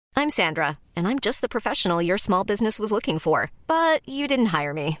I'm Sandra, and I'm just the professional your small business was looking for. But you didn't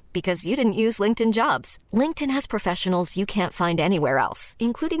hire me because you didn't use LinkedIn Jobs. LinkedIn has professionals you can't find anywhere else,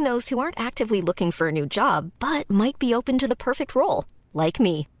 including those who aren't actively looking for a new job, but might be open to the perfect role, like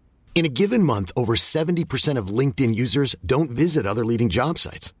me. In a given month, over 70% of LinkedIn users don't visit other leading job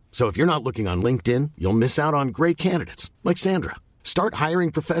sites. So if you're not looking on LinkedIn, you'll miss out on great candidates like Sandra. Start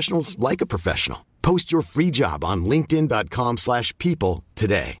hiring professionals like a professional. Post your free job on linkedin.com/people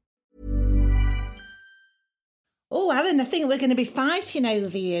today. Oh, Alan, I think we're going to be fighting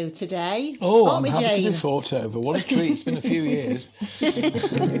over you today. Oh, aren't I'm we, happy Jane? to be fought over. What a treat. It's been a few years.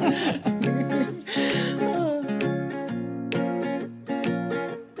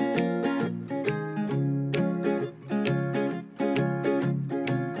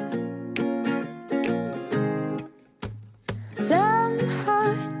 Long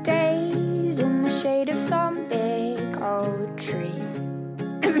hot days in the shade of some big old tree.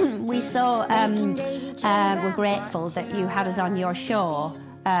 We saw, we're grateful that you had us on your show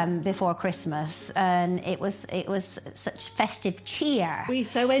before Christmas, and it was such festive cheer. We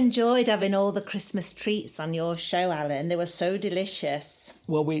so enjoyed having all the Christmas treats on your show, Alan. They were so delicious.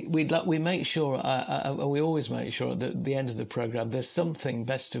 Well, we make sure, we always make sure that at the end of the programme there's something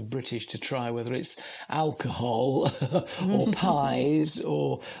best of British to try, whether it's alcohol or pies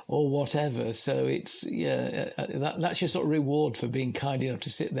or whatever. So it's, that's your sort of reward for being kind enough to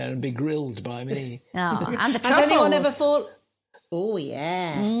sit there and be grilled by me. Oh, and the truffles. Has anyone ever thought... Oh,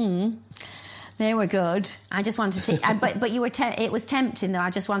 yeah. They were good. I just wanted to... but you were... it was tempting, though. I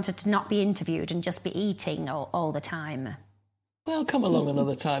just wanted to not be interviewed and just be eating all the time. Well, come along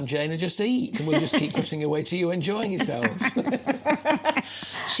another time, Jane, and just eat, and we'll just keep cutting away to you enjoying yourself.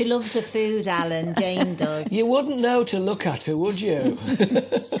 She loves the food, Alan. Jane does. You wouldn't know to look at her, would you?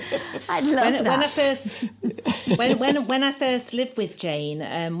 I'd love that. When I first lived with Jane,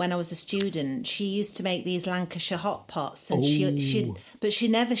 when I was a student, she used to make these Lancashire hot pots, and but she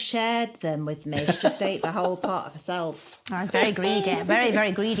never shared them with me. She just ate the whole pot herself. I was very greedy, very,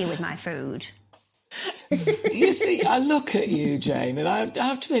 very greedy with my food. You see, I look at you, Jane, and I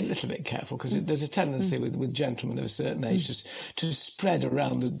have to be a little bit careful because there's a tendency with gentlemen of a certain age just to spread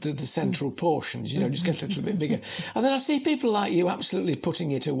around the central portions, just get a little bit bigger. And then I see people like you absolutely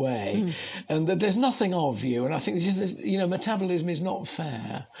putting it away, and that there's nothing of you. And I think, metabolism is not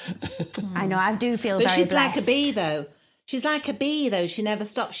fair. I know, I do feel but very she's blessed. like a bee, though. She's like a bee, though. She never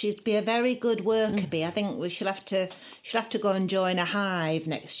stops. She'd be a very good worker bee. I think she'll have to go and join a hive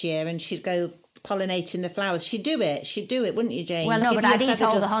next year, and she'd go pollinating the flowers. She'd do it, wouldn't you, Jane? Well, no, Give but you I'd a eat feather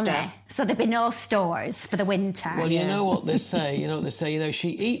all the duster. honey, so there'd be no stores for the winter. Well, you know what they say. She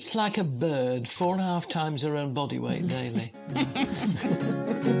eats like a bird, 4.5 times her own body weight daily.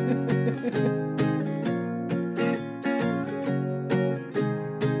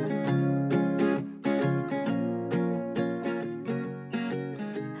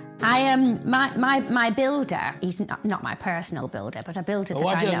 My builder, he's not my personal builder, but a builder that I know.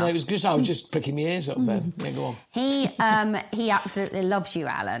 Oh, I don't know. It was because I was just pricking my ears up then. Yeah, go on. He absolutely loves you,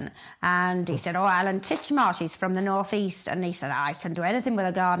 Alan. And he said, Alan Titchmarsh, he's from the northeast. And he said, I can do anything with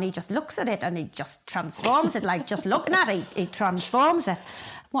a garden. He just looks at it and he just transforms it. Like just looking at it, he transforms it.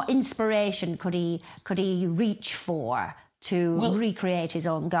 What inspiration could he reach for to recreate his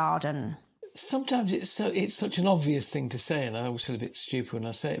own garden? Sometimes it's such an obvious thing to say, and I always feel a bit stupid when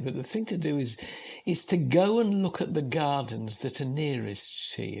I say it, but the thing to do is to go and look at the gardens that are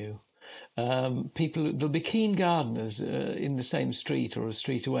nearest to you. There'll be keen gardeners in the same street or a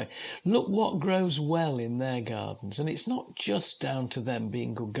street away. Look what grows well in their gardens. And it's not just down to them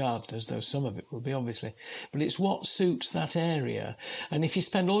being good gardeners, though some of it will be, obviously, but it's what suits that area. And if you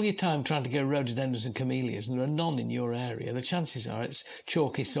spend all your time trying to grow rhododendrons and camellias and there are none in your area, the chances are it's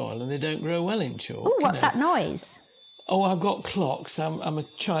chalky soil and they don't grow well in chalk. Oh, what's that noise? Oh, I've got clocks. I'm a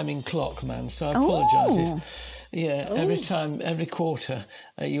chiming clock man, so I apologise if... Yeah, every quarter,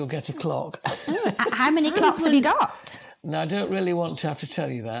 you'll get a clock. How many clocks have you got? No, I don't really want to have to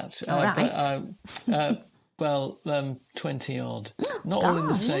tell you that. All right. 20 odd. Not all in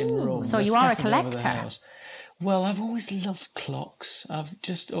the same room. So They're you are a scattered over the collector. house. Well, I've always loved clocks. I've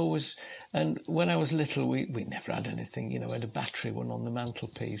just always... And when I was little, we never had anything, we had a battery one on the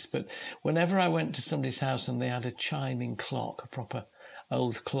mantelpiece. But whenever I went to somebody's house and they had a chiming clock, a proper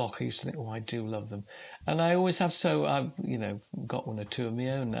old clock, I used to think, I do love them. And I always have, so I've, got one or two of my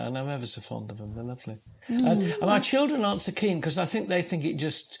own now, and I'm ever so fond of them. They're lovely. And my children aren't so keen because I think they think it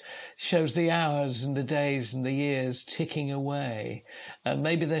just shows the hours and the days and the years ticking away. And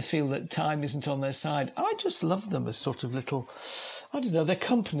maybe they feel that time isn't on their side. I just love them as sort of little I don't know, they're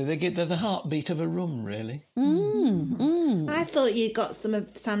company. They're the heartbeat of a room, really. I thought you got some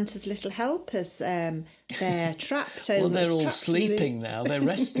of Santa's little helpers there trapped. Well, they're all sleeping now. They're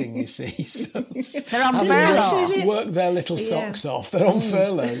resting, you see. So They're on furlough. work their little socks off. They're on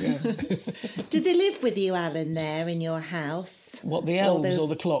furlough, yeah. Do they live with you, Alan, there in your house? What, the elves or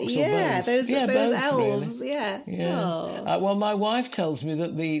the clocks or both? Those both, elves, really. yeah. Oh. Well, my wife tells me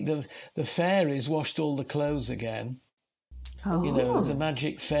that the fairies washed all the clothes again. Oh. You know, there's a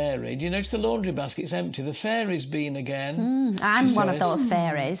magic fairy. Do you notice the laundry basket's empty? The fairy's been again. I'm one of those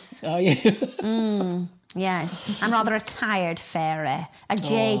fairies. Are you? Yes. I'm rather a tired fairy, a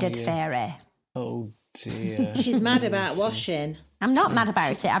jaded fairy. Oh, dear. She's mad about washing. I'm not mad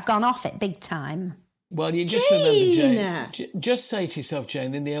about it. I've gone off it big time. Well, you just remember, Jane, just say to yourself,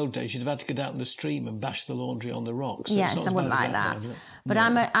 Jane, in the old days, you'd have had to go down to the stream and bash the laundry on the rocks. So yes, I wouldn't like that. But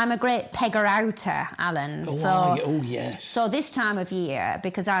I'm a great pegger-outer, Alan. Oh, yes. So this time of year,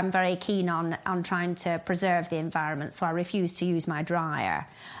 because I'm very keen on trying to preserve the environment, so I refuse to use my dryer,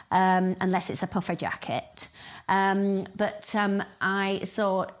 unless it's a puffer jacket. So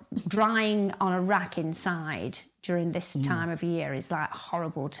drying on a rack inside during this time of year is like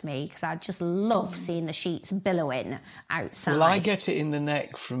horrible to me, because I just love seeing the sheets billowing outside. Well, I get it in the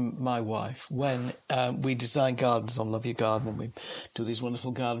neck from my wife when we design gardens on Love Your Garden, when we do these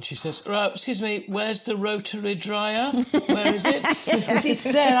wonderful gardens. She says, excuse me, where's the rotary dryer? Where is it? It's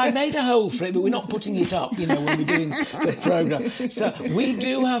there. I made a hole for it, but we're not putting it up, when we're doing the programme. So we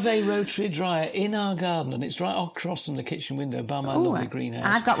do have a rotary dryer in our garden, and it's right across from the kitchen window by my lovely greenhouse.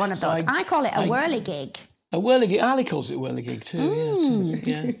 I've got one of those. I call it a whirligig. A whirligig. Ali calls it whirligig too.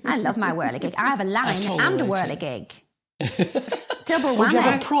 Yeah. I love my whirligig. I have a line and a whirligig. Double whammy. Do you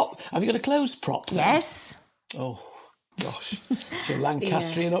have a prop? Have you got a clothes prop then? Yes. Oh, gosh. It's your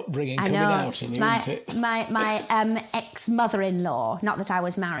Lancastrian upbringing coming out in you, isn't it? My ex-mother-in-law, not that I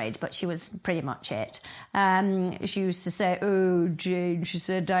was married, but she was pretty much it. She used to say, "Oh, Jane," she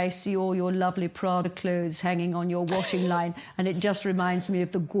said, "I see all your lovely Prada clothes hanging on your washing line, and it just reminds me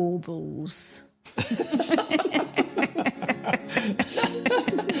of the Gorbals."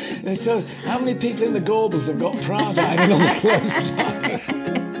 So, how many people in the Gorbals have got Prada hanging on the clothesline?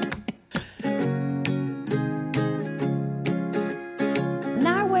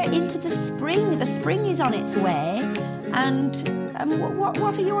 Now we're into the spring. The spring is on its way. And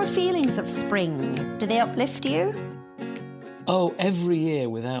what are your feelings of spring? Do they uplift you? Oh, every year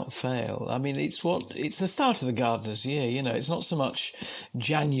without fail. I mean, it's the start of the gardener's year, It's not so much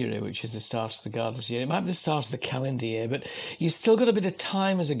January, which is the start of the gardener's year. It might be the start of the calendar year, but you've still got a bit of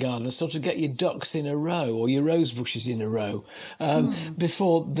time as a gardener sort of get your ducks in a row or your rose bushes in a row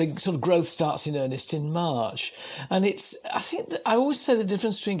before the sort of growth starts in earnest in March. And I think that I always say the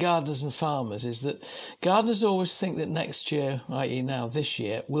difference between gardeners and farmers is that gardeners always think that next year, i.e. now this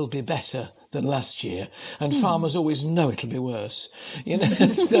year, will be better than last year, and farmers always know it'll be worse,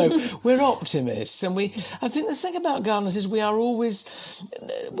 So we're optimists, and I think the thing about gardeners is we're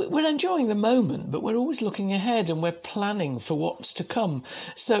enjoying the moment, but we're always looking ahead and we're planning for what's to come.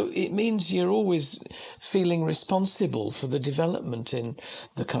 So it means you're always feeling responsible for the development in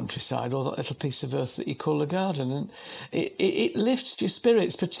the countryside or that little piece of earth that you call a garden, and it lifts your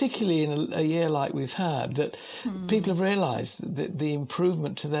spirits, particularly in a year like we've had, that people have realised that the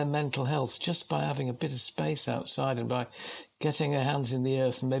improvement to their mental health just by having a bit of space outside and by getting their hands in the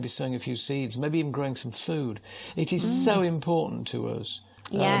earth and maybe sowing a few seeds, maybe even growing some food. It is so important to us,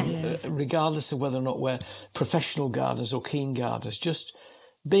 regardless of whether or not we're professional gardeners or keen gardeners. Just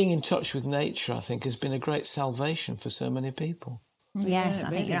being in touch with nature, I think, has been a great salvation for so many people. Yes, I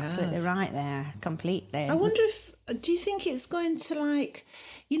think you're absolutely right there, completely. I wonder do you think it's going to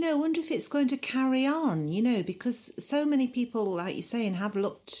I wonder if it's going to carry on, because so many people, like you're saying, have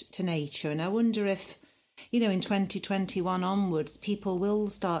looked to nature, and I wonder if, in 2021 onwards, people will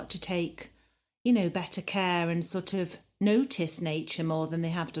start to take, better care and sort of notice nature more than they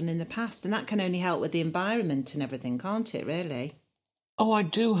have done in the past, and that can only help with the environment and everything, can't it, really? Oh, I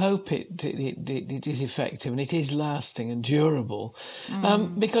do hope it is effective and it is lasting and durable,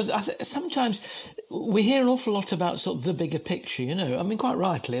 because sometimes we hear an awful lot about sort of the bigger picture, I mean, quite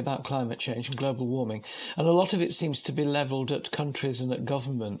rightly, about climate change and global warming, and a lot of it seems to be levelled at countries and at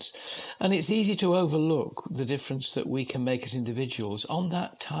governments, and it's easy to overlook the difference that we can make as individuals on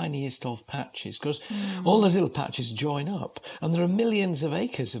that tiniest of patches, because all those little patches join up, and there are millions of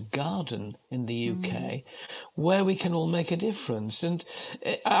acres of garden in the UK where we can all make a difference. And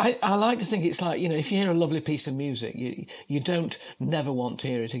I like to think it's like, if you hear a lovely piece of music, you don't never want to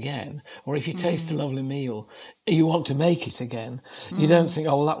hear it again. Or if you taste a lovely meal, you want to make it again. You don't think,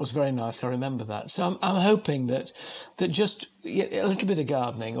 oh, well, that was very nice, I remember that. So I'm hoping that just a little bit of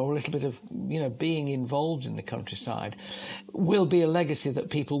gardening or a little bit of, being involved in the countryside will be a legacy that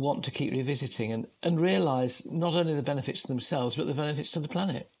people want to keep revisiting and realise not only the benefits to themselves, but the benefits to the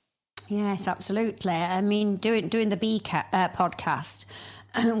planet. Yes, absolutely. I mean, doing the bee podcast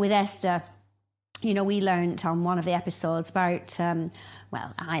with Esther, we learnt on one of the episodes about,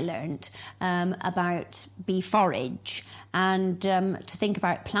 I learnt about bee forage and to think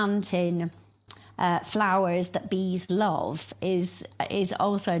about planting flowers that bees love is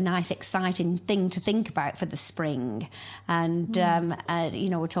also a nice, exciting thing to think about for the spring. And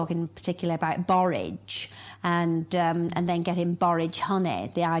we're talking particularly about borage and then getting borage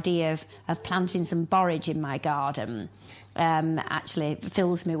honey. The idea of planting some borage in my garden actually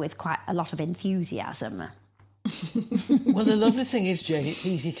fills me with quite a lot of enthusiasm. Well, the lovely thing is, Jane, it's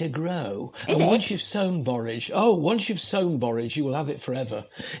easy to grow. Once you've sown borage, you will have it forever.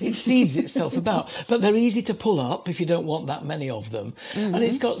 It seeds itself about, but they're easy to pull up if you don't want that many of them. Mm-hmm. And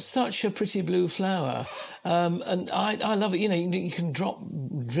it's got such a pretty blue flower. And I love it. You can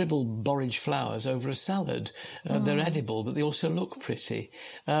dribble borage flowers over a salad. They're edible, but they also look pretty.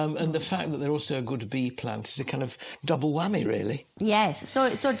 And the fact that they're also a good bee plant is a kind of double whammy, really. Yes. So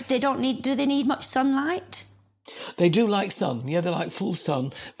do they need much sunlight? They do like sun, they like full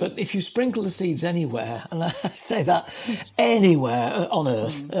sun, but if you sprinkle the seeds anywhere, and I say that anywhere on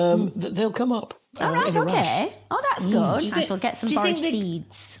Earth, they'll come up. Oh, right, okay. Oh, that's good. I shall get some borage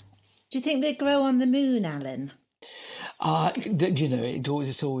seeds. Do you think they grow on the moon, Alan? It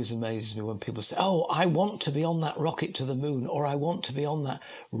always amazes me when people say, oh, I want to be on that rocket to the moon, or I want to be on that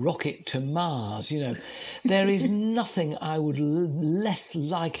rocket to Mars. There is nothing I would less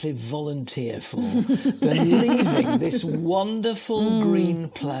likely volunteer for than leaving this wonderful green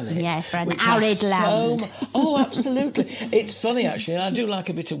planet. Yes, for an arid land. Oh, absolutely. It's funny, actually. I do like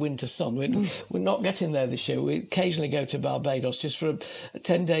a bit of winter sun. We're not getting there this year. We occasionally go to Barbados just for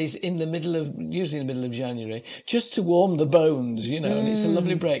 10 days usually in the middle of January, just to warm the bones, and it's a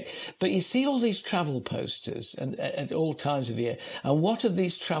lovely break. But you see all these travel posters and at all times of year, and what have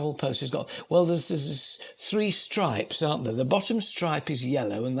these travel posters got? Well, there's 3 stripes, aren't there? The bottom stripe is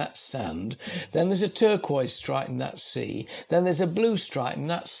yellow, and that's sand. Then there's a turquoise stripe, and that's sea. Then there's a blue stripe, and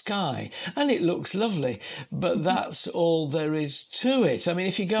that's sky. And it looks lovely, but that's all there is to it. I mean,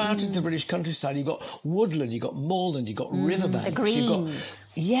 if you go out into the British countryside, you've got woodland, you've got moorland, you've got riverbanks. The greens.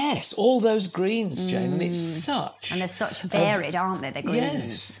 Yes, all those greens, Jane, and it's such... And they're such varied, aren't they, the greens?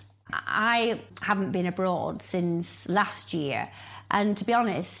 Yes. I haven't been abroad since last year, and to be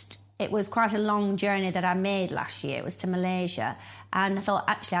honest, it was quite a long journey that I made last year. It was to Malaysia, and I thought,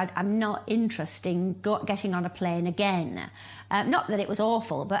 actually, I'm not interested in getting on a plane again. Not that it was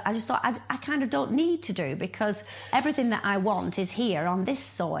awful, but I just thought I kind of don't need to do, because everything that I want is here on this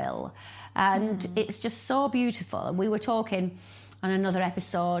soil, and it's just so beautiful. And we were talking on another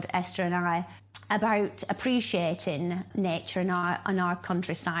episode, Esther and I, about appreciating nature in our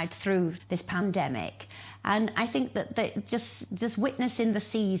countryside through this pandemic. And I think that just witnessing the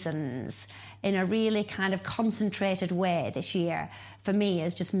seasons in a really kind of concentrated way this year, for me,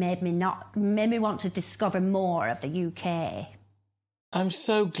 has just made me want to discover more of the UK. I'm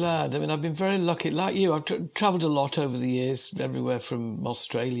so glad. I mean, I've been very lucky. Like you, I've travelled a lot over the years, everywhere from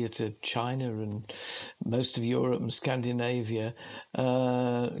Australia to China and most of Europe and Scandinavia,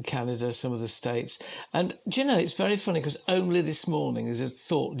 Canada, some of the States. And, it's very funny, because only this morning there's a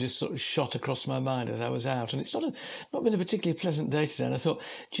thought just sort of shot across my mind as I was out. And it's not been a particularly pleasant day today. And I thought,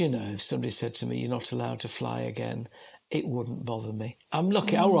 if somebody said to me, you're not allowed to fly again, it wouldn't bother me. I'm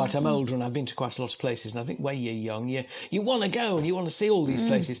lucky. All right, I'm older and I've been to quite a lot of places. And I think when you're young, you want to go and you want to see all these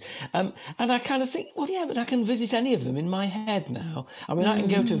places. And I kind of think, well, yeah, but I can visit any of them in my head now. I mean, I can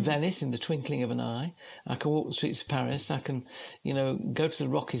go to Venice in the twinkling of an eye. I can walk the streets of Paris. I can, go to the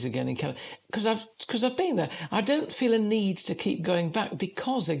Rockies again in Canada. Because I've been there. I don't feel a need to keep going back,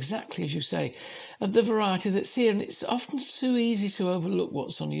 because, exactly as you say, of the variety that's here. And it's often so easy to overlook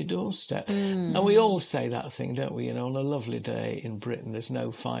what's on your doorstep. And we all say that thing, don't we? On a lovely day in Britain, there's no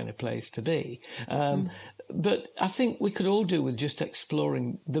finer place to be. But I think we could all do with just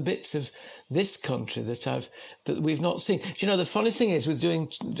exploring the bits of this country that we've not seen. The funny thing is, with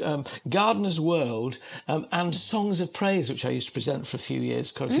doing Gardener's World and Songs of Praise, which I used to present for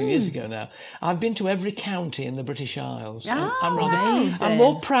quite a few years ago now, I've been to every county in the British Isles. Amazing. I'm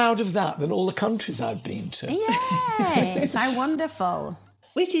more proud of that than all the countries I've been to. Yes, how wonderful.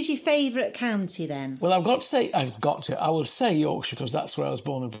 Which is your favourite county then? Well, I will say Yorkshire because that's where I was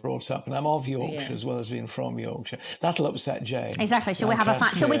born and brought up, and I'm of Yorkshire as well as being from Yorkshire. That'll upset Jane. Exactly. Shall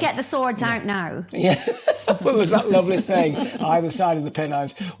we get the swords out now? Yeah. Well, there's that lovely saying, either side of the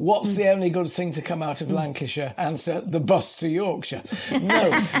Pennines, what's the only good thing to come out of Lancashire? Answer, the bus to Yorkshire.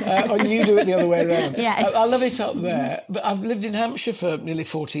 No, and you do it the other way around. Yeah, I love it up there, but I've lived in Hampshire for nearly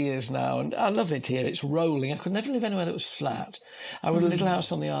 40 years now, and I love it here. It's rolling. I could never live anywhere that was flat. I would a little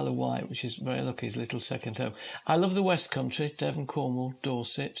house on the Isle of Wight, which is very lucky, it's a little second home. I love the West Country, Devon, Cornwall,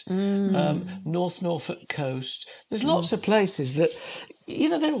 Dorset, North Norfolk coast. There's lots of places that,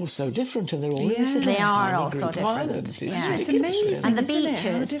 they're all so different, and they're all in this little they are all tiny so group of different. islands. It's amazing. And the isn't it?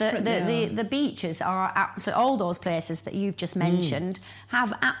 How beaches, different they are. the beaches are absolutely, all those places that you've just mentioned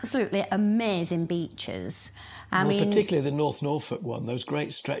have absolutely amazing beaches. I mean, particularly the North Norfolk one, those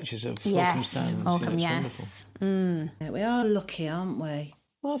great stretches of Oakham Sands. Oakham, it's wonderful. Yeah, we are lucky, aren't we?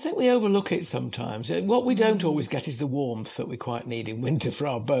 Well, I think we overlook it sometimes. What we don't always get is the warmth that we quite need in winter for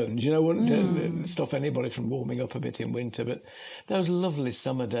our bones. Wouldn't stop anybody from warming up a bit in winter, but those lovely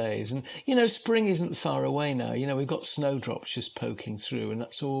summer days. And, spring isn't far away now. We've got snowdrops just poking through, and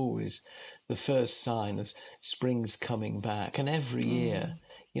that's always the first sign of spring's coming back. And every year,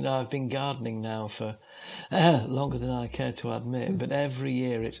 I've been gardening now for longer than I care to admit, but every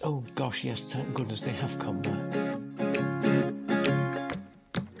year it's, oh gosh, yes, thank goodness they have come back.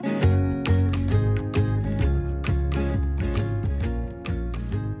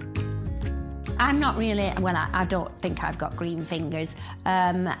 I'm not really, I don't think I've got green fingers.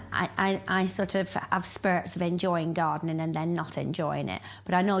 I sort of have spurts of enjoying gardening and then not enjoying it.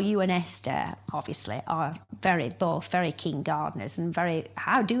 But I know you and Esther, obviously, are both very keen gardeners and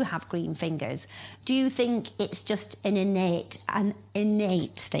do have green fingers. Do you think it's just an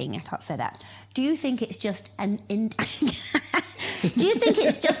innate thing? I can't say that. Do you think it's just do you think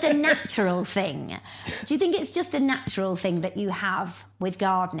it's just a natural thing? Do you think it's just a natural thing that you have with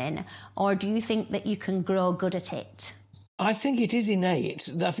gardening? Or do you think that you can grow good at it? I think it is innate.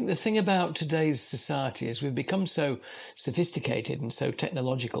 I think the thing about today's society is we've become so sophisticated and so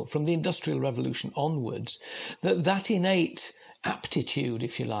technological from the Industrial Revolution onwards that innate aptitude,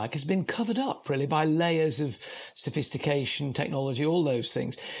 if you like, has been covered up really by layers of sophistication, technology, all those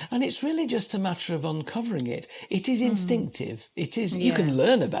things. And it's really just a matter of uncovering it. It is instinctive. It is, you can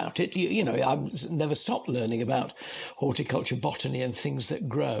learn about it. I've never stopped learning about horticulture, botany and things that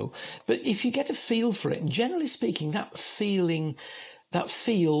grow. But if you get a feel for it, and generally speaking, that feel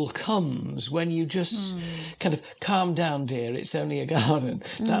comes when you just kind of calm down, dear, it's only a garden.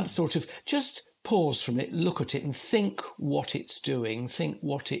 That sort of just pause from it, look at it and think what it's doing, think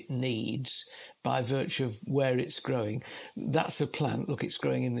what it needs by virtue of where it's growing. That's a plant. Look, it's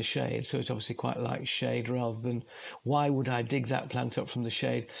growing in the shade, so it obviously quite likes shade rather than why would I dig that plant up from the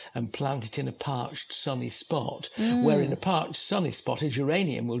shade and plant it in a parched, sunny spot, where in a parched, sunny spot, a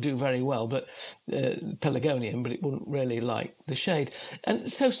geranium will do very well, but pelargonium, but it wouldn't really like the shade.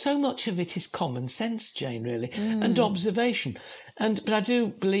 And so much of it is common sense, Jane, really, and observation. But I do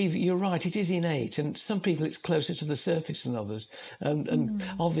believe you're right, it is innate, and some people it's closer to the surface than others. And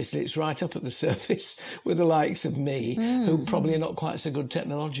obviously it's right up at the surface with the likes of me, who probably are not quite so good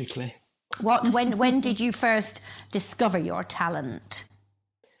technologically. When did you first discover your talent?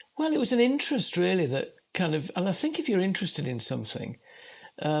 Well, it was an interest really that kind of, and I think if you're interested in something,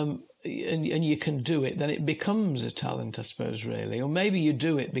 and you can do it, then it becomes a talent, I suppose, really. Or maybe you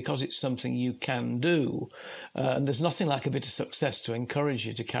do it because it's something you can do. And there's nothing like a bit of success to encourage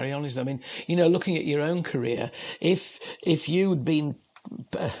you to carry on. I mean, looking at your own career, if you'd been,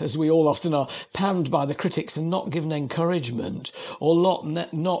 as we all often are, panned by the critics and not given encouragement or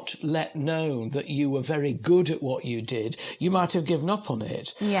not let known that you were very good at what you did, you might have given up on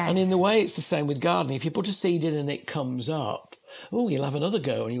it. Yes. And in the way, it's the same with gardening. If you put a seed in and it comes up, you'll have another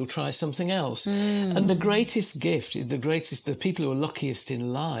go and you'll try something else. And the greatest gift, the people who are luckiest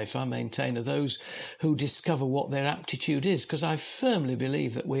in life, I maintain, are those who discover what their aptitude is, because I firmly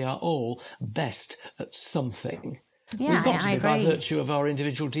believe that we are all best at something. Yeah, We've got to I be by agree. virtue of our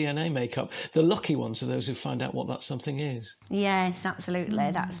individual DNA makeup. The lucky ones are those who find out what that something is. Yes,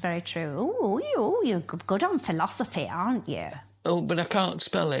 absolutely. That's very true. Oh, you're good on philosophy, aren't you? Oh, but I can't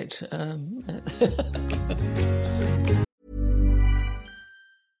spell it.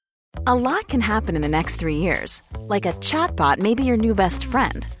 A lot can happen in the next 3 years. Like a chatbot may be your new best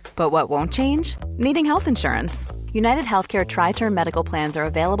friend. But what won't change? Needing health insurance. United Healthcare Tri-Term Medical Plans are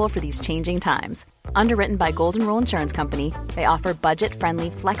available for these changing times. Underwritten by Golden Rule Insurance Company, they offer budget-friendly,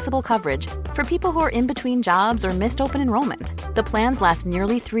 flexible coverage for people who are in between jobs or missed open enrollment. The plans last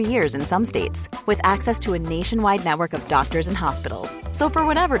nearly 3 years in some states, with access to a nationwide network of doctors and hospitals. So for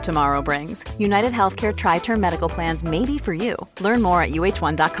whatever tomorrow brings, United Healthcare Tri-Term Medical Plans may be for you. Learn more at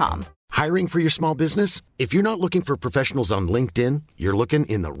uh1.com. Hiring for your small business? If you're not looking for professionals on LinkedIn, you're looking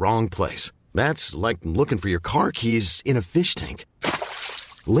in the wrong place. That's like looking for your car keys in a fish tank.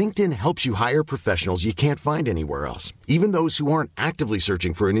 LinkedIn helps you hire professionals you can't find anywhere else, even those who aren't actively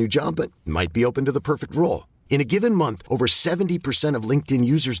searching for a new job but might be open to the perfect role. In a given month, over 70% of LinkedIn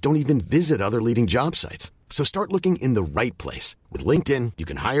users don't even visit other leading job sites. So start looking in the right place. With LinkedIn, you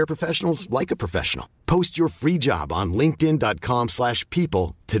can hire professionals like a professional. Post your free job on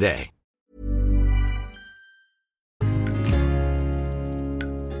linkedin.com/people today.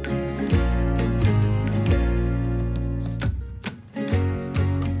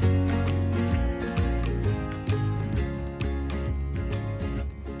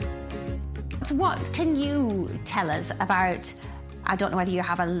 What can you tell us about, I don't know whether you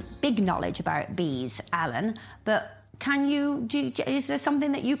have a big knowledge about bees, Alan, but is there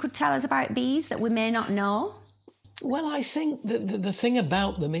something that you could tell us about bees that we may not know? Well, I think that the thing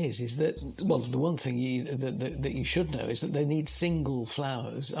about them is that, well, the one thing that you should know is that they need single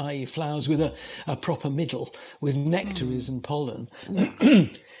flowers, i.e. flowers with a proper middle, with nectaries and pollen.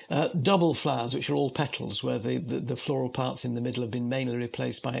 Double flowers, which are all petals, where the floral parts in the middle have been mainly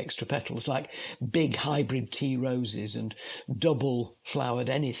replaced by extra petals, like big hybrid tea roses and double flowered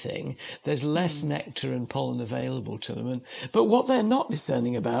anything. There's less nectar and pollen available to them. But what they're not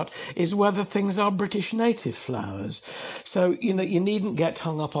discerning about is whether things are British native flowers. So, you needn't get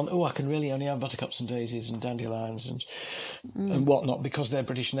hung up on, I can really only have buttercups and daisies and dandelions and whatnot because they're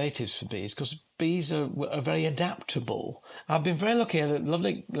British natives for bees, because bees are very adaptable. I've been very lucky. I had a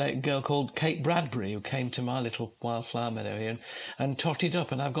lovely girl called Kate Bradbury who came to my little wildflower meadow here and totted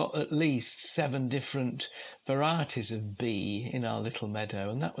up, and I've got at least 7 different varieties of bee in our little meadow,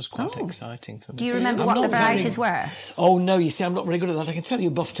 and that was quite exciting for me. Do you remember what the varieties were? Oh no, you see, I'm not very good at that. I can tell you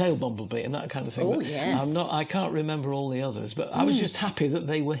buff-tailed bumblebee and that kind of thing. Oh, yes. I can't remember all the others, but I was just happy that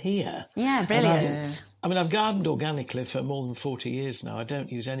they were here. Yeah, brilliant. I've gardened organically for more than 40 years now. I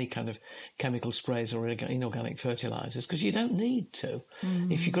don't use any kind of chemical sprays or inorganic fertilisers because you don't need to.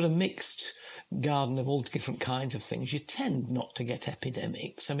 If you've got a mixed garden of all different kinds of things, you tend not to get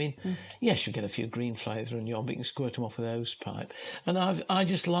epidemics. Yes, you get a few green fly here and yon, but you can squirt them off with a hose pipe. And I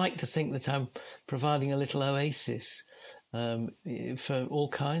just like to think that I'm providing a little oasis for all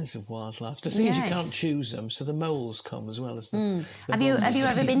kinds of wildlife. The thing is, you can't choose them, so the moles come as well as the Have you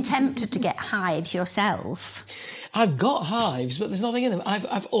ever been tempted to get hives yourself? I've got hives, but there's nothing in them.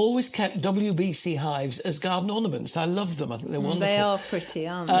 I've always kept WBC hives as garden ornaments. I love them. I think they're wonderful. They are pretty,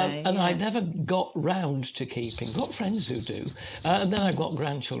 aren't they? And I never got round to keeping. I've got friends who do. And then I've got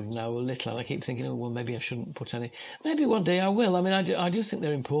grandchildren now who are little, and I keep thinking, maybe I shouldn't put any. Maybe one day I will. I do think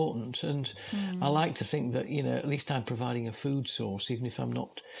they're important, and I like to think that, at least I'm providing a food source, even if I'm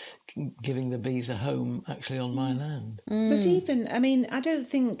not giving the bees a home actually on my land. But even, I don't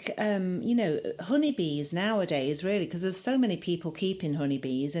think, honeybees nowadays, really, because there's so many people keeping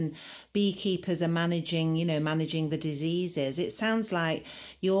honeybees and beekeepers are managing the diseases. It sounds like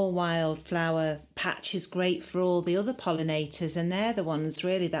your wildflower patch is great for all the other pollinators, and they're the ones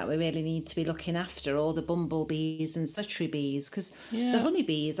really that we really need to be looking after, all the bumblebees and suttery bees, because the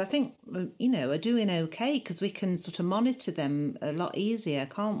honeybees, I think, are doing okay because we can sort of monitor them a lot easier,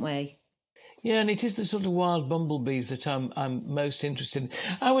 can't we? Yeah, and it is the sort of wild bumblebees that I'm most interested in.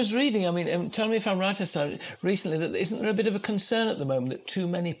 I was reading, tell me if I'm right, I saw recently that isn't there a bit of a concern at the moment that too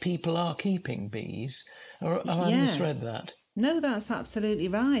many people are keeping bees? Or have I misread that? No, that's absolutely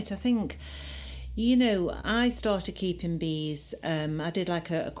right. I think, I started keeping bees. I did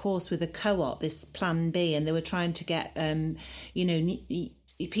like a course with a co-op, this Plan B, and they were trying to get,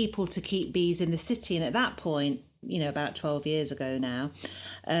 people to keep bees in the city. And at that point, about 12 years ago now,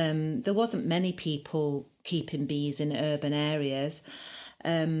 there wasn't many people keeping bees in urban areas.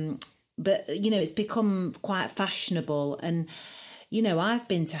 But, it's become quite fashionable. And, I've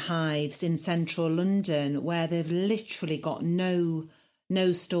been to hives in central London where they've literally got no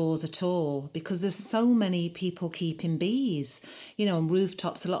stores at all because there's so many people keeping bees. On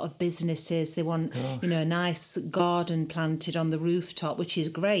rooftops, a lot of businesses, they want, a nice garden planted on the rooftop, which is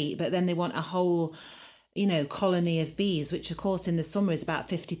great, but then they want a whole colony of bees, which of course in the summer is about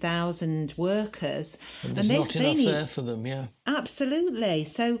 50,000 workers. And there's not enough there for them, yeah. Absolutely.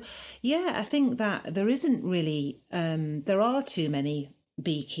 So, I think that there isn't really, there are too many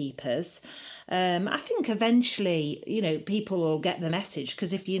beekeepers. I think eventually, people will get the message,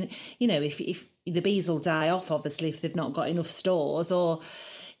 because if if the bees will die off, obviously, if they've not got enough stores, or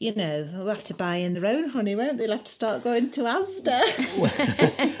they'll have to buy in their own honey, won't they? They'll have to start going to Asda.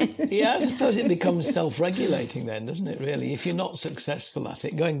 Yeah, I suppose it becomes self-regulating then, doesn't it, really? If you're not successful at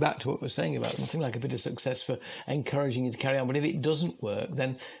it, going back to what we're saying about nothing like a bit of success for encouraging you to carry on, but if it doesn't work,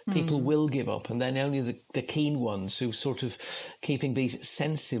 then people will give up, and then only the keen ones who sort of keeping bees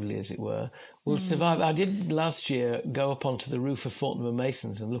sensibly, as it were, will survive. I did last year go up onto the roof of Fortnum &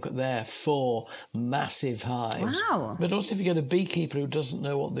 Mason's and look at their 4 massive hives. Wow. But also if you get a beekeeper who doesn't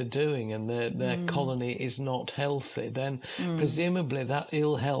know what they're doing and their colony is not healthy, then presumably that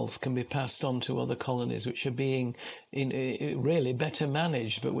ill health can be passed on to other colonies which are being really better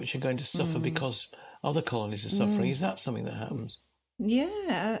managed, but which are going to suffer because other colonies are suffering. Is that something that happens?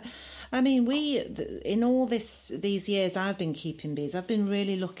 Yeah, I mean, in all these years I've been keeping bees, I've been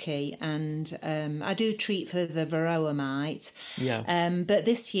really lucky, and I do treat for the varroa mite. Yeah. But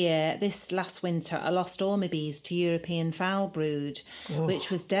this last winter, I lost all my bees to European foul brood,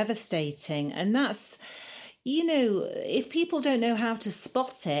 which was devastating, and that's. If people don't know how to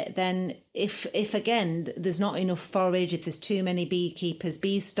spot it, then if again, there's not enough forage, if there's too many beekeepers,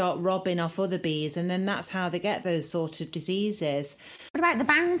 bees start robbing off other bees, and then that's how they get those sort of diseases. What about the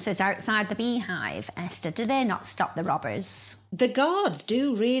bouncers outside the beehive, Esther? Do they not stop the robbers? The guards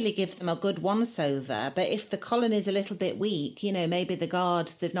do really give them a good once-over, but if the colony's a little bit weak, maybe the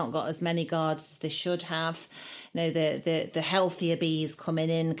guards, they've not got as many guards as they should have. The healthier bees coming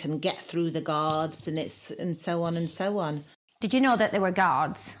in can get through the guards, and so on and so on. Did you know that there were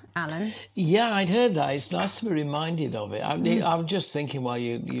guards, Alan? Yeah, I'd heard that. It's nice to be reminded of it. I'm just thinking while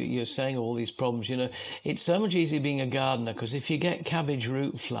you're saying all these problems, it's so much easier being a gardener, because if you get cabbage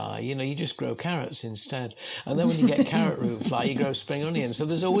root fly, you just grow carrots instead. And then when you get carrot root fly, you grow spring onion. So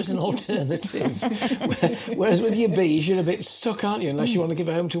there's always an alternative. Whereas with your bees, you're a bit stuck, aren't you, unless you want to give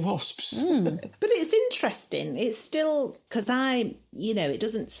a home to wasps. But it's interesting. It's still, because it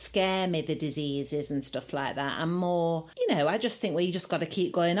doesn't scare me, the diseases and stuff like that. I'm more, I just think, you just got to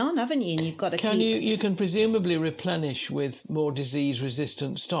keep going on, haven't you? And you've got to You can presumably replenish with more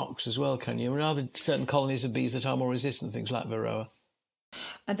disease-resistant stocks as well, can you? Are there certain colonies of bees that are more resistant to things like varroa?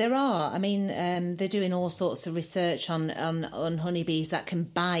 There are. I mean, they're doing all sorts of research on honeybees that can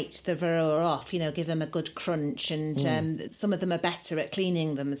bite the varroa off, give them a good crunch, and some of them are better at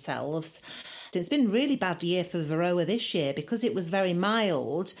cleaning themselves. It's been a really bad year for varroa this year because it was very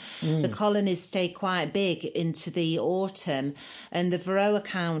mild. The colonies stay quite big into the autumn, and the varroa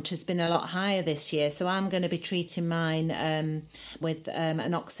count has been a lot higher this year. So I'm going to be treating mine with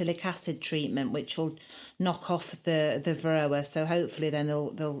an oxalic acid treatment, which will knock off the varroa. So hopefully then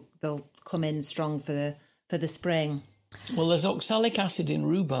they'll come in strong for the spring. Well, there's oxalic acid in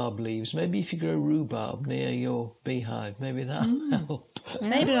rhubarb leaves. Maybe if you grow rhubarb near your beehive, maybe that'll help.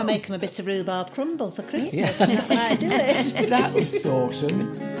 Maybe I'll make them a bit of rhubarb crumble for Christmas. And that might do it. That'll sort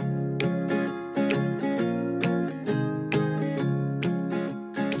them.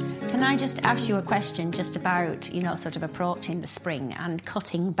 Can I just ask you a question just about, sort of approaching the spring and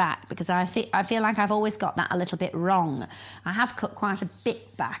cutting back? Because I feel like I've always got that a little bit wrong. I have cut quite a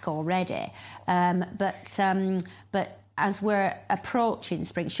bit back already, but as we're approaching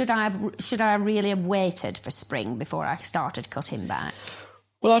spring, should I really have waited for spring before I started cutting back?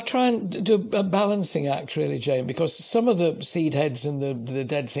 Well, I try and do a balancing act, really, Jane, because some of the seed heads and the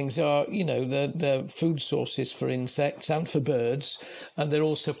dead things are, they're food sources for insects and for birds. And they're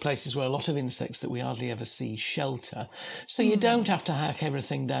also places where a lot of insects that we hardly ever see shelter. So you don't have to hack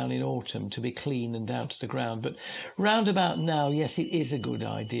everything down in autumn to be clean and down to the ground. But round about now, yes, it is a good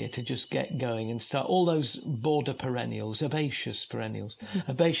idea to just get going and start all those border perennials, herbaceous perennials.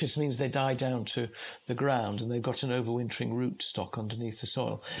 Herbaceous means they die down to the ground and they've got an overwintering root stock underneath the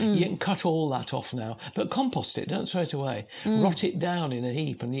soil. You can cut all that off now, but compost it, don't throw it away. Rot it down in a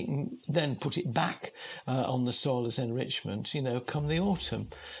heap, and you can then put it back on the soil as enrichment, come the autumn.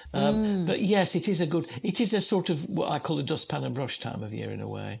 But yes, it is a sort of what I call a dustpan and brush time of year in a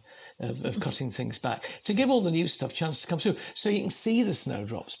way, of cutting things back, to give all the new stuff a chance to come through, so you can see the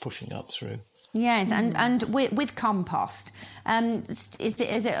snowdrops pushing up through. Yes, and with compost, is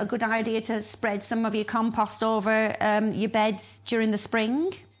it a good idea to spread some of your compost over your beds during the spring?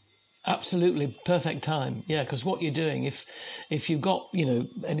 Absolutely, perfect time. Yeah, because what you're doing, if you've got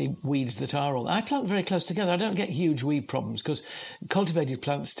any weeds that are on, I plant very close together. I don't get huge weed problems because cultivated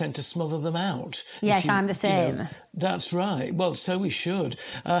plants tend to smother them out. Yes, I'm the same. That's right. Well, so we should.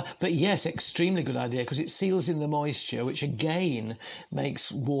 But yes, extremely good idea, because it seals in the moisture, which again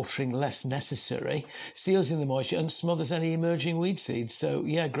makes watering less necessary, seals in the moisture and smothers any emerging weed seeds. So,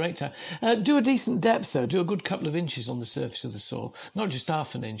 yeah, great time. Do a decent depth, though. Do a good couple of inches on the surface of the soil. Not just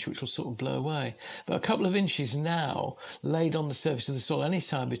half an inch, which will sort of blow away, but a couple of inches now laid on the surface of the soil any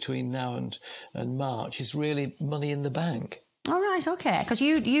time between now and March is really money in the bank. All right, okay. Because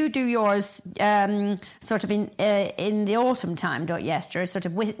you do yours sort of in the autumn time, don't you, Esther? Sort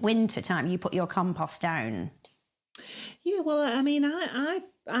of winter time, you put your compost down. Yeah, well, I mean,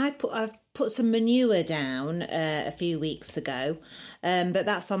 I've put some manure down a few weeks ago, but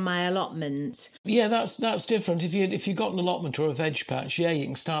that's on my allotment. Yeah, that's different. If you've got an allotment or a veg patch, yeah, you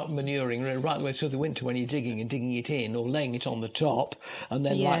can start manuring right the way through the winter when you're digging it in, or laying it on the top and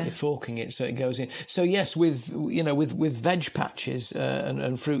then lightly forking it so it goes in. So yes, with veg patches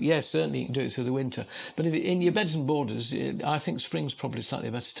and fruit, yes, certainly you can do it through the winter. But in your beds and borders, I think spring's probably slightly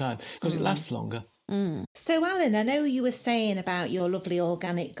a better time because it lasts longer. So, Alan, I know you were saying about your lovely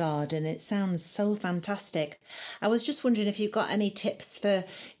organic garden. It sounds so fantastic. I was just wondering if you've got any tips for,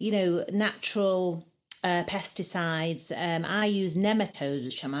 natural pesticides. I use nematodes,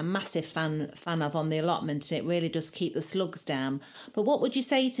 which I'm a massive fan of on the allotment, and it really does keep the slugs down. But what would you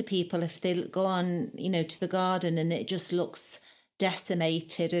say to people if they go on, to the garden and it just looks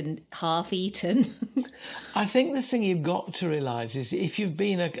decimated and half-eaten? I think the thing you've got to realise is if you've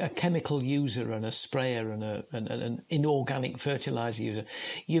been a chemical user and a sprayer and an inorganic fertiliser user,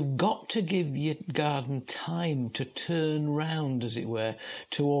 you've got to give your garden time to turn round, as it were,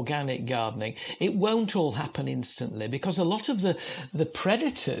 to organic gardening. It won't all happen instantly, because a lot of the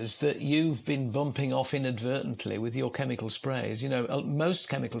predators that you've been bumping off inadvertently with your chemical sprays, most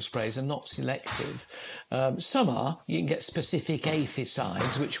chemical sprays are not selective. Some are. You can get specific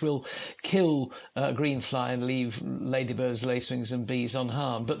aphicides, which will kill green fly and leave ladybirds, lacewings and bees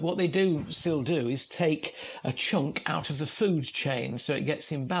unharmed. But what they still do is take a chunk out of the food chain so it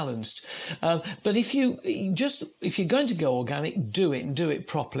gets imbalanced. But if you're going to go organic, do it and do it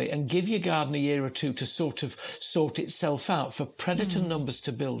properly, and give your garden a year or two to sort itself out for predator numbers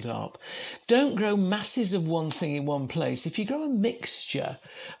to build up. Don't grow masses of one thing in one place. If you grow a mixture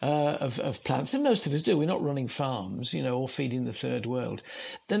of plants, and most of us do, we're not running farms, or feeding the third world,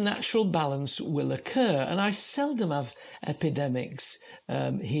 the natural balance will occur. And I seldom have epidemics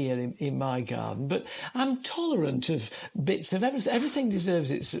here in my garden, but I'm tolerant of bits of everything. Everything deserves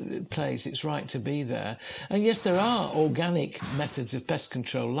its place, its right to be there. And yes, there are organic methods of pest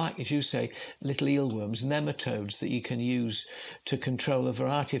control, like, as you say, little eelworms, nematodes, that you can use to control a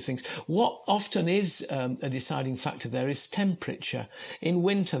variety of things. What often is a deciding factor there is temperature. In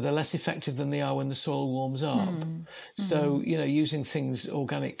winter, they're less effective than they are when the soil warms up. So, using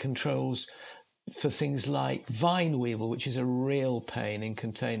organic controls for things like vine weevil, which is a real pain in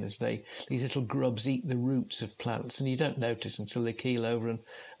containers. These little grubs eat the roots of plants, and you don't notice until they keel over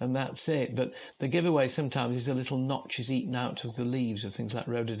and that's it. But the giveaway sometimes is the little notches eaten out of the leaves of things like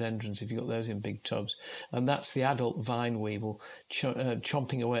rhododendrons, if you've got those in big tubs. And that's the adult vine weevil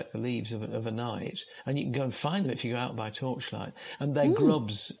chomping away at the leaves of a night. And you can go and find them if you go out by torchlight. And their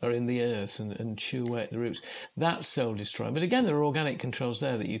grubs are in the earth and chew away at the roots. That's soul destroying. But again, there are organic controls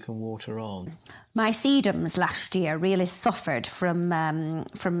there that you can water on. My sedums last year really suffered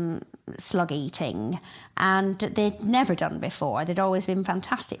from slug eating, and they'd never done before. They'd always been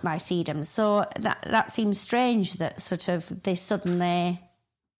fantastic, my sedums. So that seems strange that sort of they suddenly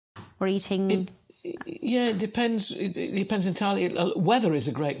were eating. It depends. It depends entirely. Weather is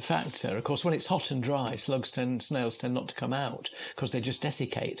a great factor. Of course, when it's hot and dry, snails tend not to come out because they just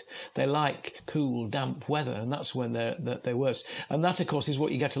desiccate. They like cool, damp weather, and that's when they're worse. And that, of course, is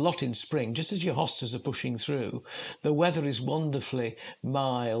what you get a lot in spring. Just as your hostas are pushing through, the weather is wonderfully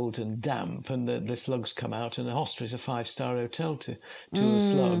mild and damp, and the slugs come out. And a hosta is a 5-star hotel to a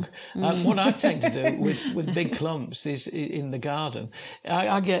slug. What I tend to do with big clumps is in the garden.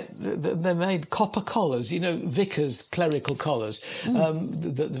 I get they're made copper collars, Vickers clerical collars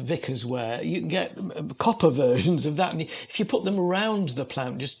that the Vickers wear. You can get copper versions of that, and if you put them around the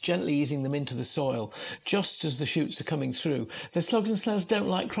plant, just gently easing them into the soil, just as the shoots are coming through, the slugs and snails don't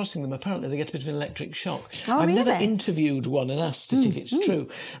like crossing them. Apparently they get a bit of an electric shock. I've never interviewed one and asked it if it's true,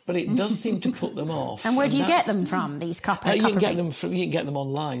 but it does seem to put them off. And where do you get them from, these copper? You can get them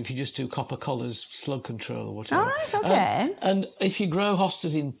online if you just do copper collars, slug control or whatever. All right, okay. And if you grow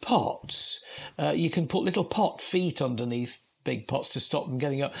hostas in pots, you can put little pot feet underneath big pots to stop them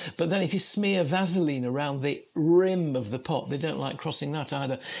getting up. But then if you smear Vaseline around the rim of the pot, they don't like crossing that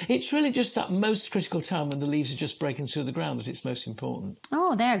either. It's really just that most critical time when the leaves are just breaking through the ground that it's most important.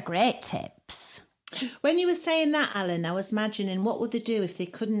 Oh, they're great tips. When you were saying that, Alan, I was imagining what would they do if they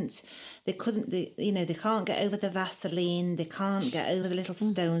can't get over the Vaseline, they can't get over the little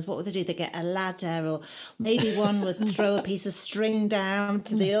stones. What would they do? They get a ladder, or maybe one would throw a piece of string down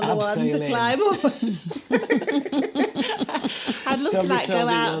to the other one to climb up. I'd love to go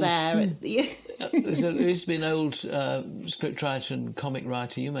out there. There used to be an old scriptwriter and comic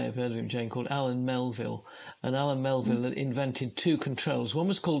writer, you may have heard of him, Jane, called Alan Melville. And Alan Melville had invented 2 controls. One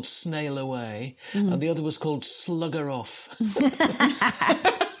was called Snail Away, and the other was called Slugger Off.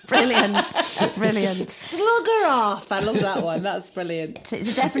 Brilliant. Slugger Off. I love that one. That's brilliant.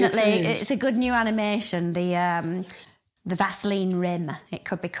 It's definitely, it's a good new animation, the Vaseline Rim, it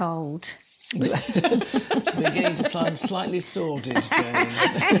could be called. It's beginning to sound slightly sordid, Jane.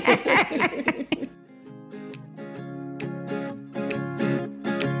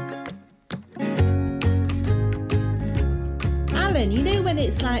 Alan, you know when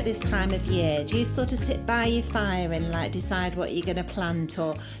it's like this time of year, do you sort of sit by your fire and decide what you're going to plant,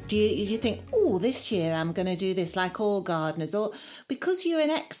 or do you think, oh, this year I'm going to do this, like all gardeners? Or because you're an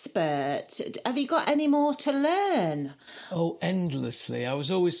expert, have you got any more to learn? Oh, endlessly. I was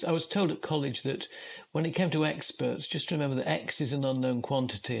told at college that when it came to experts, just remember that X is an unknown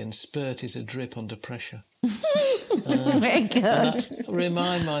quantity and spurt is a drip under pressure. Very good. I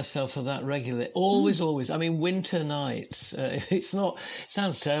remind myself of that regularly. Always. I mean, winter nights. It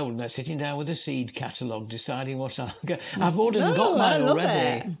sounds terrible, now, sitting down with a seed catalogue, deciding what I'll go. I've ordered and got mine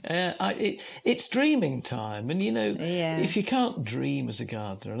already. It's dreaming time. And, if you can't dream as a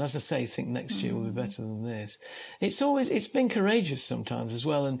gardener, and as I say, think next year will be better than this, it's been courageous sometimes as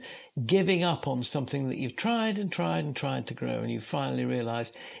well, and giving up on something that you've tried and tried and tried to grow, and you finally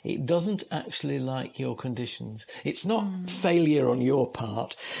realise it doesn't actually like your conditions. It's not failure on your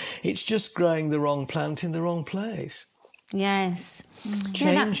part. It's just growing the wrong plant in the wrong place. Yes.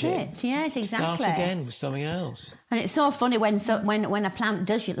 Change it. Yes, exactly. Start again with something else. And it's so funny when a plant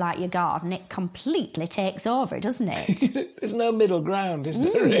does like your garden, it completely takes over, doesn't it? There's no middle ground, is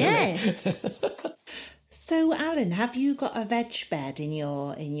there? Really? Yes. So, Alan, have you got a veg bed in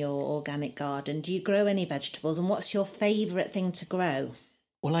your organic garden? Do you grow any vegetables, and what's your favourite thing to grow?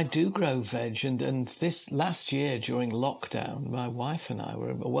 Well, I do grow veg, and this last year during lockdown, my wife and I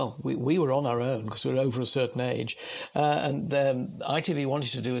we were on our own because we were over a certain age, and ITV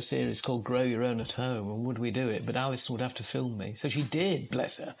wanted to do a series called Grow Your Own at Home, and would we do it? But Alison would have to film me, so she did,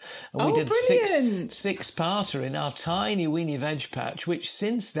 bless her. And we did brilliant. six-parter in our tiny weeny veg patch, which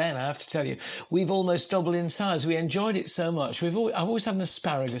since then, I have to tell you, we've almost doubled in size. We enjoyed it so much. I've always had an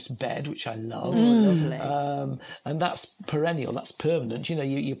asparagus bed, which I love. Lovely. And that's perennial, that's permanent.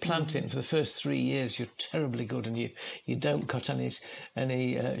 You plant it, and for the first 3 years you're terribly good, and you don't cut any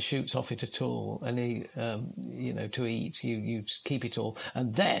shoots off it at all, to eat. You keep it all,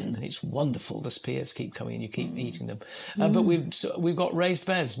 and then it's wonderful. The spears keep coming and you keep eating them. But we've got raised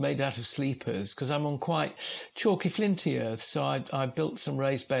beds made out of sleepers, because I'm on quite chalky flinty earth, so I built some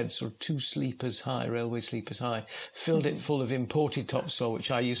raised beds, sort of 2 sleepers high, railway sleepers high, filled it full of imported topsoil, which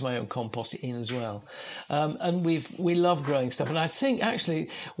I use my own compost in as well. And we love growing stuff, and I think actually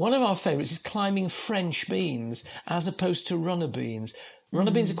one of our favourites is climbing French beans as opposed to runner beans.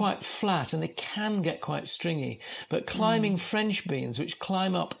 Runner beans are quite flat and they can get quite stringy, but climbing French beans, which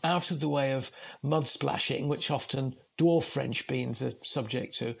climb up out of the way of mud splashing, which often dwarf French beans are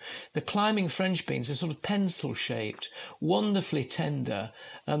subject to, the climbing French beans are sort of pencil-shaped, wonderfully tender,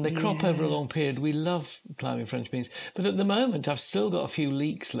 and they crop over a long period. We love climbing French beans, but at the moment I've still got a few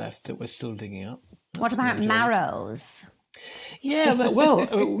leeks left that we're still digging up. What about marrows? Yeah, but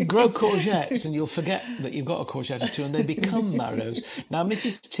grow courgettes and you'll forget that you've got a courgette or two and they become marrows. Now,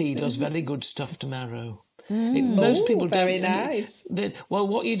 Mrs. T does very good stuffed marrow. Most people don't. Very nice.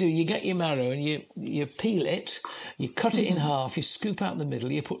 What you do, you get your marrow and you peel it, you cut it in half, you scoop out the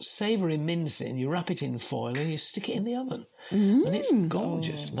middle, you put savoury mince in, you wrap it in foil and you stick it in the oven. And it's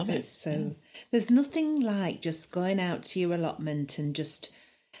gorgeous. Love it. So there's nothing like just going out to your allotment and just,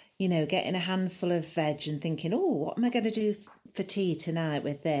 getting a handful of veg and thinking, oh, what am I going to do for tea tonight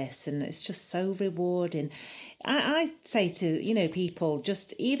with this? And it's just so rewarding. I say to, people,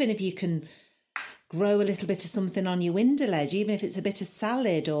 just even if you can grow a little bit of something on your window ledge, even if it's a bit of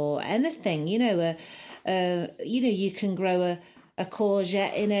salad or anything, you can grow a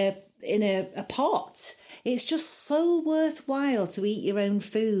courgette in a pot. It's just so worthwhile to eat your own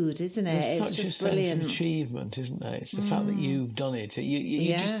food, isn't it? There's it's such just a brilliant. sense of achievement, isn't there? It's the fact that you've done it.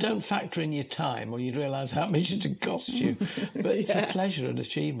 You just don't factor in your time, or you'd realise how much it cost you. But for pleasure and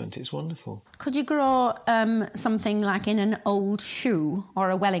achievement, it's wonderful. Could you grow something like in an old shoe or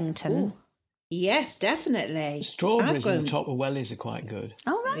a Wellington? Ooh. Yes, definitely. Strawberries in the top of wellies are quite good.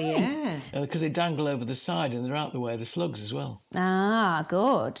 Oh, right. Yeah. Because they dangle over the side and they're out the way of the slugs as well. Ah,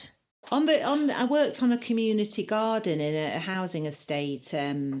 good. I worked on a community garden in a housing estate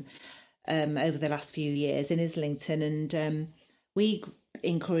over the last few years in Islington, and we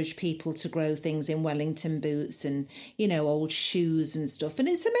encourage people to grow things in Wellington boots and, old shoes and stuff. And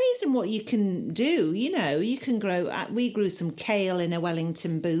it's amazing what you can do. You can grow. We grew some kale in a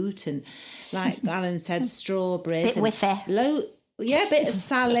Wellington boot, and like Alan said, strawberries. Bit whiffy. A bit of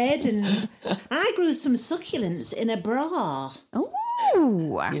salad, and I grew some succulents in a bra.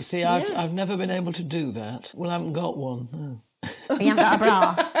 Ooh. You see, I've never been able to do that. Well, I haven't got one. No. You haven't got a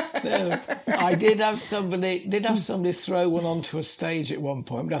bra? No, I did have somebody throw one onto a stage at one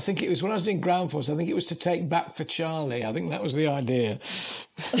point, but I think it was when I was doing Ground Force. I think it was to take Back for Charlie. I think that was the idea.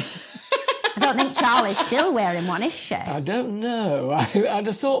 I don't think Charlie's still wearing one, is she? I don't know. I'd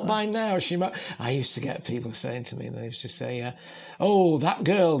have thought by now she might. I used to get people saying to me, they used to say, "Oh, that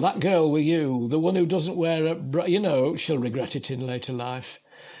girl with you, the one who doesn't wear a, she'll regret it in later life."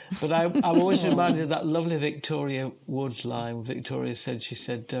 But I'm always reminded of that lovely Victoria Wood line. Victoria said,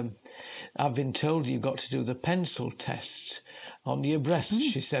 I've been told you've got to do the pencil test on your breast,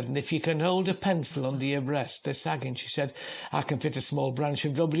 she said, and if you can hold a pencil under your breast, they're sagging. She said, I can fit a small branch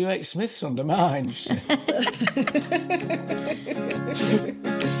of W.H. Smith's under mine.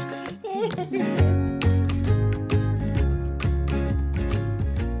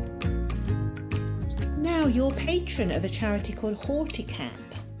 Now, you're patron of a charity called Horticap.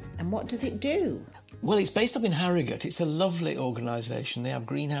 And what does it do? Well, it's based up in Harrogate. It's a lovely organisation. They have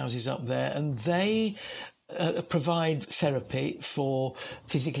greenhouses up there, and they provide therapy for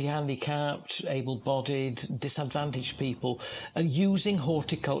physically handicapped, able-bodied, disadvantaged people, using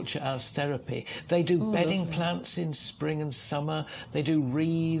horticulture as therapy. They do bedding plants in spring and summer. They do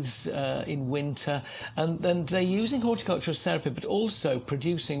wreaths in winter. And then they're using horticulture as therapy, but also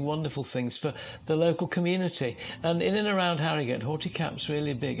producing wonderful things for the local community. And in and around Harrogate, Horticap's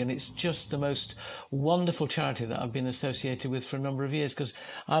really big, and it's just the most wonderful charity that I've been associated with for a number of years, because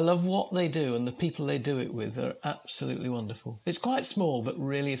I love what they do, and the people they do it with are absolutely wonderful. It's quite small, but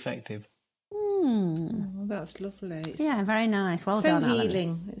really effective. Oh, that's lovely. Yeah, very nice. Well so done, Alan.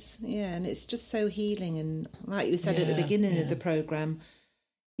 Healing. And it's just so healing. And like you said at the beginning of the programme,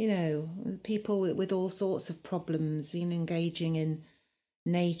 people with all sorts of problems, engaging in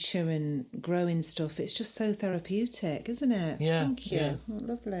nature and growing stuff. It's just so therapeutic, isn't it? Yeah. Thank you. Yeah. Oh,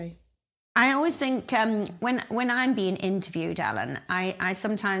 lovely. I always think when I'm being interviewed, Alan, I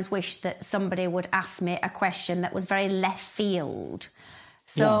sometimes wish that somebody would ask me a question that was very left field.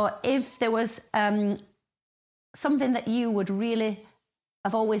 So if there was something that you would really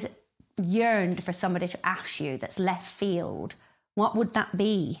have always yearned for somebody to ask you that's left field, what would that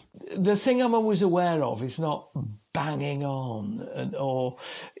be? The thing I'm always aware of is not banging on,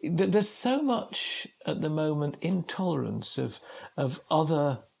 there's so much at the moment intolerance of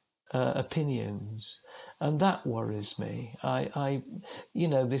other opinions, and that worries me.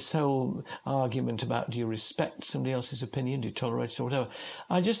 This whole argument about do you respect somebody else's opinion, do you tolerate it or whatever,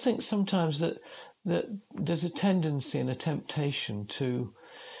 I just think sometimes that there's a tendency and a temptation to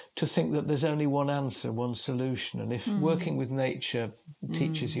think that there's only one answer, one solution, and if working with nature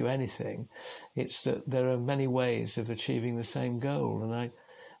teaches you anything, it's that there are many ways of achieving the same goal. And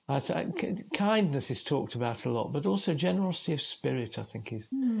I think kindness is talked about a lot, but also generosity of spirit, I think, is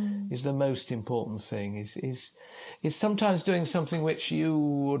the most important thing. Is sometimes doing something which you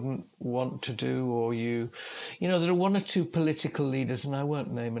wouldn't want to do, or there are one or two political leaders, and I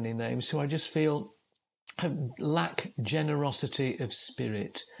won't name any names, who I just feel lack generosity of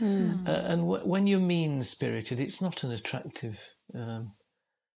spirit. And when you're mean-spirited, it's not an attractive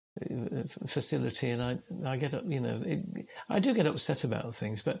facility, and I get up, I do get upset about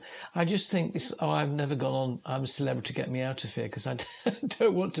things, but I just think I've never gone on, I'm a celebrity, get me out of here, because I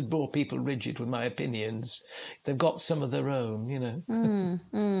don't want to bore people rigid with my opinions. They've got some of their own,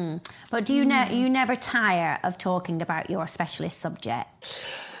 But do you never tire of talking about your specialist subject?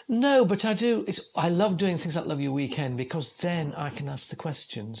 No, but I do. I love doing things like Love Your Weekend, because then I can ask the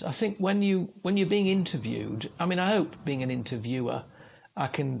questions. I think when you're being interviewed, I hope being an interviewer, I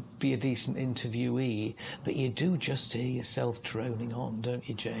can be a decent interviewee, but you do just hear yourself droning on, don't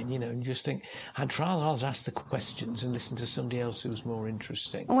you, Jane? And you just think, I'd rather ask the questions and listen to somebody else who's more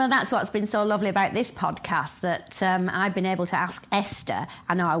interesting. Well, that's what's been so lovely about this podcast, that I've been able to ask Esther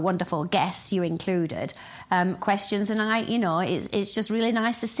and our wonderful guests, you included, questions, and it's just really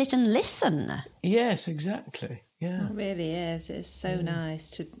nice to sit and listen. Yes, exactly. Yeah. It really is. It's so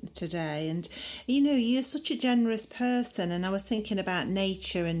nice today. And, you're such a generous person. And I was thinking about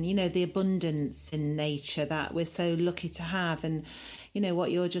nature and, the abundance in nature that we're so lucky to have. And,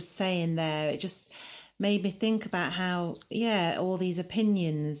 what you're just saying there, it just made me think about how, all these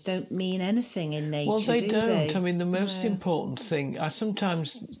opinions don't mean anything in nature. Well, they don't. They? I mean, the most important thing, I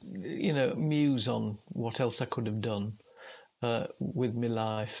sometimes, muse on what else I could have done with my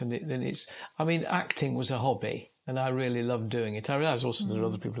life. And it's, I mean, acting was a hobby and I really loved doing it. I realise also that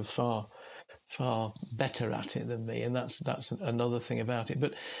other people are far better at it than me, and that's another thing about it.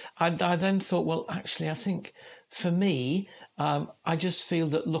 But I then thought, well, actually, I think for me, I just feel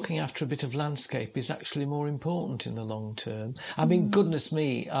that looking after a bit of landscape is actually more important in the long term. I mean, goodness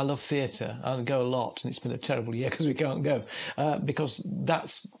me, I love theatre. I go a lot, and it's been a terrible year because we can't go, because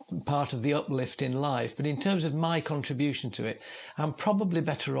that's part of the uplift in life. But in terms of my contribution to it, I'm probably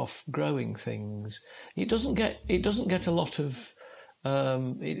better off growing things. It doesn't get a lot of.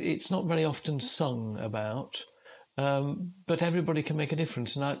 It's not very often sung about, but everybody can make a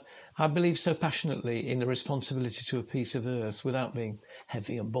difference. And I believe so passionately in the responsibility to a piece of earth, without being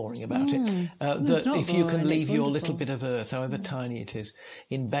heavy and boring about it, that if you can leave your little bit of earth, however tiny it is,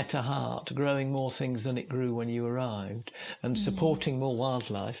 in better heart, growing more things than it grew when you arrived, and supporting more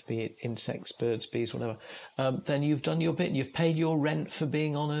wildlife, be it insects, birds, bees, whatever, then you've done your bit. You've paid your rent for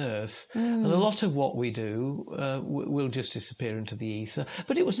being on earth. And a lot of what we do will just disappear into the ether.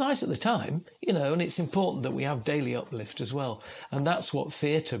 But it was nice at the time, and it's important that we have daily uplift as well. And that's what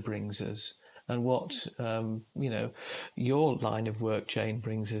theatre brings us. And what your line of work, Jane,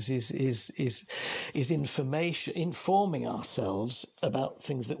 brings us is information, informing ourselves about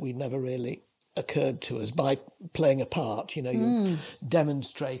things that we never really occurred to us by playing a part. You're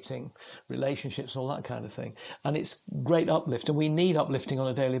demonstrating relationships, all that kind of thing, and it's great uplift. And we need uplifting on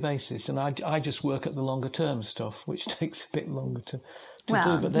a daily basis. And I just work at the longer term stuff, which takes a bit longer to do.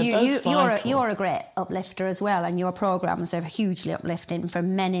 But you're a great uplifter as well, and your programmes are hugely uplifting for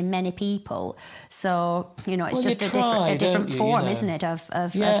many, many people. So it's just a different form, isn't it, of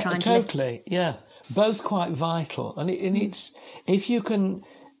trying to totally, both quite vital. And it's if you can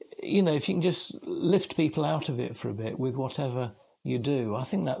just lift people out of it for a bit with whatever you do, I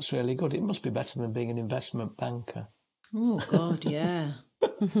think that's really good. It must be better than being an investment banker. Oh God, yeah.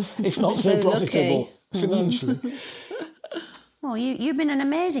 If not so profitable financially. Well, you've been an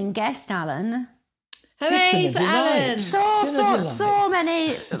amazing guest, Alan. Hooray for Alan! So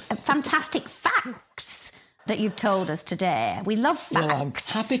many fantastic facts that you've told us today. We love facts. Well, I'm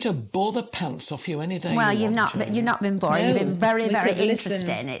happy to bore the pants off you any day. Well, you've not been boring. No, you've been very, very listen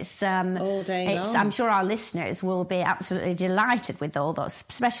interesting. It's all day long. I'm sure our listeners will be absolutely delighted with all those,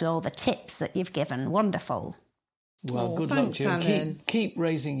 especially all the tips that you've given. Wonderful. Well, good luck to you. And keep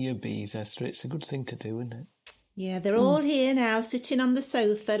raising your bees, Esther. It's a good thing to do, isn't it? Yeah, they're all here now, sitting on the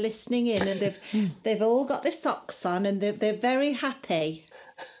sofa, listening in, and they've all got their socks on, and they're very happy.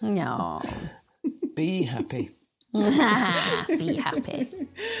 No. Be happy. Be happy.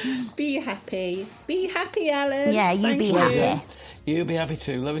 Be happy. Be happy, Alan. Yeah, happy. You be happy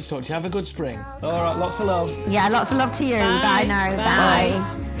too. Lovely to talk to you. Have a good spring. All right, lots of love. Yeah, lots of love to you. Bye now. Bye.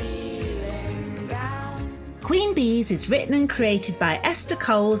 Queen Bees is written and created by Esther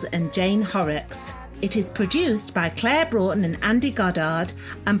Coles and Jane Horrocks. It is produced by Claire Broughton and Andy Goddard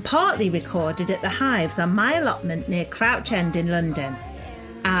and partly recorded at the Hives on my allotment near Crouch End in London.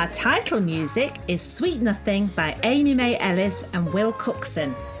 Our title music is Sweet Nothing by Amy May Ellis and Will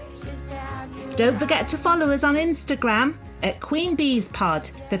Cookson. Don't forget to follow us on Instagram at Queen Bees Pod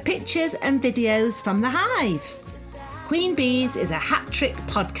for pictures and videos from the Hive. Queen Bees is a hat-trick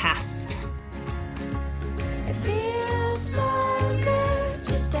podcast.